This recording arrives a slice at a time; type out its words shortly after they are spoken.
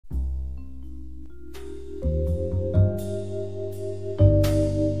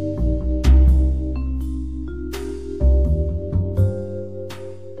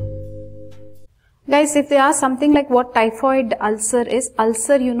Guys, if they ask something like what typhoid ulcer is,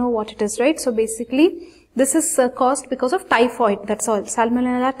 ulcer, you know what it is, right? So basically, this is caused because of typhoid, that's all.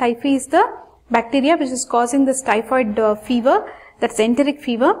 Salmonella typhi is the bacteria which is causing this typhoid fever, that's enteric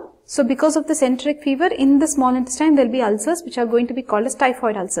fever. So because of this enteric fever, in the small intestine, there will be ulcers which are going to be called as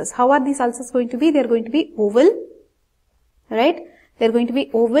typhoid ulcers. How are these ulcers going to be? They are going to be oval, right? They are going to be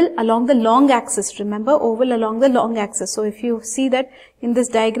oval along the long axis. Remember, oval along the long axis. So if you see that in this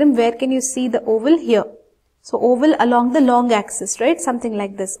diagram, where can you see the oval? Here. So oval along the long axis, right? Something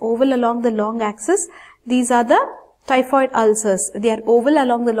like this. Oval along the long axis. These are the typhoid ulcers. They are oval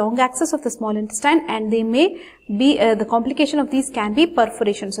along the long axis of the small intestine, and they may be, the complication of these can be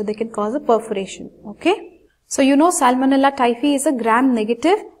perforation. So they can cause a perforation. Okay. So you know Salmonella typhi is a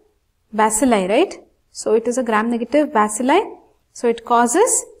gram-negative bacilli, right? So it is a gram-negative bacilli. So it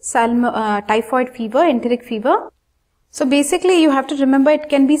causes typhoid fever, enteric fever. So basically you have to remember it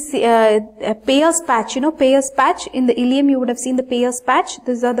can be a Peyer's patch. You know Peyer's patch, in the ileum you would have seen the Peyer's patch.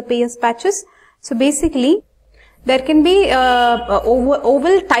 These are the Peyer's patches. So basically there can be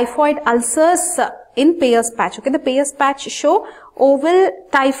oval typhoid ulcers in Peyer's patch. Okay, the Peyer's patch show oval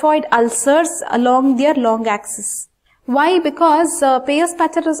typhoid ulcers along their long axis. Why? Because Peyer's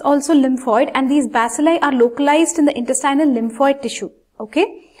patch is also lymphoid, and these bacilli are localized in the intestinal lymphoid tissue,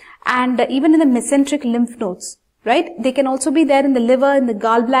 okay, and even in the mesenteric lymph nodes, right? They can also be there in the liver, in the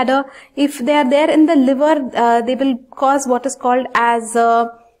gallbladder. If they are there in the liver, they will cause what is called as,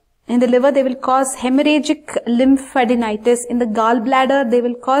 in the liver they will cause hemorrhagic lymphadenitis. In the gallbladder they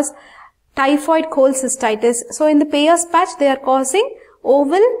will cause typhoid cholecystitis. So in the Peyer's patch they are causing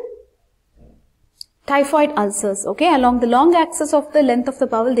oval typhoid ulcers, okay, along the long axis of the length of the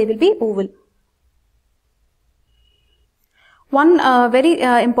bowel they will be oval. One very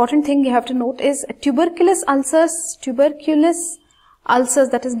important thing you have to note is tuberculous ulcers. Tuberculous ulcers,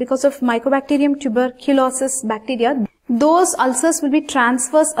 that is because of Mycobacterium tuberculosis bacteria. Those ulcers will be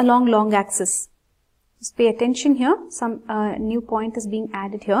transverse along long axis. Just pay attention here. Some new point is being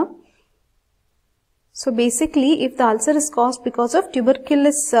added here. So basically, if the ulcer is caused because of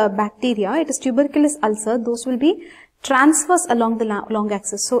tuberculous bacteria, it is tuberculous ulcer, those will be transverse along the long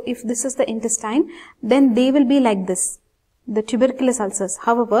axis. So if this is the intestine, then they will be like this, the tuberculous ulcers.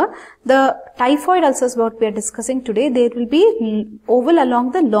 However, the typhoid ulcers what we are discussing today, they will be oval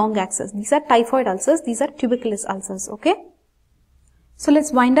along the long axis. These are typhoid ulcers, these are tuberculous ulcers, okay. So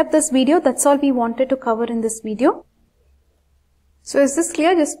let's wind up this video. That's all we wanted to cover in this video. So is this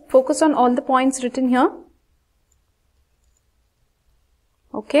clear? Just focus on all the points written here.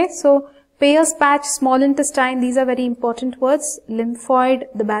 Okay, so Peyer's patch, small intestine, these are very important words. Lymphoid,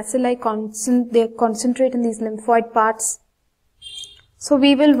 the bacilli they concentrate in these lymphoid parts. So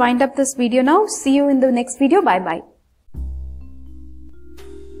we will wind up this video now. See you in the next video. Bye bye.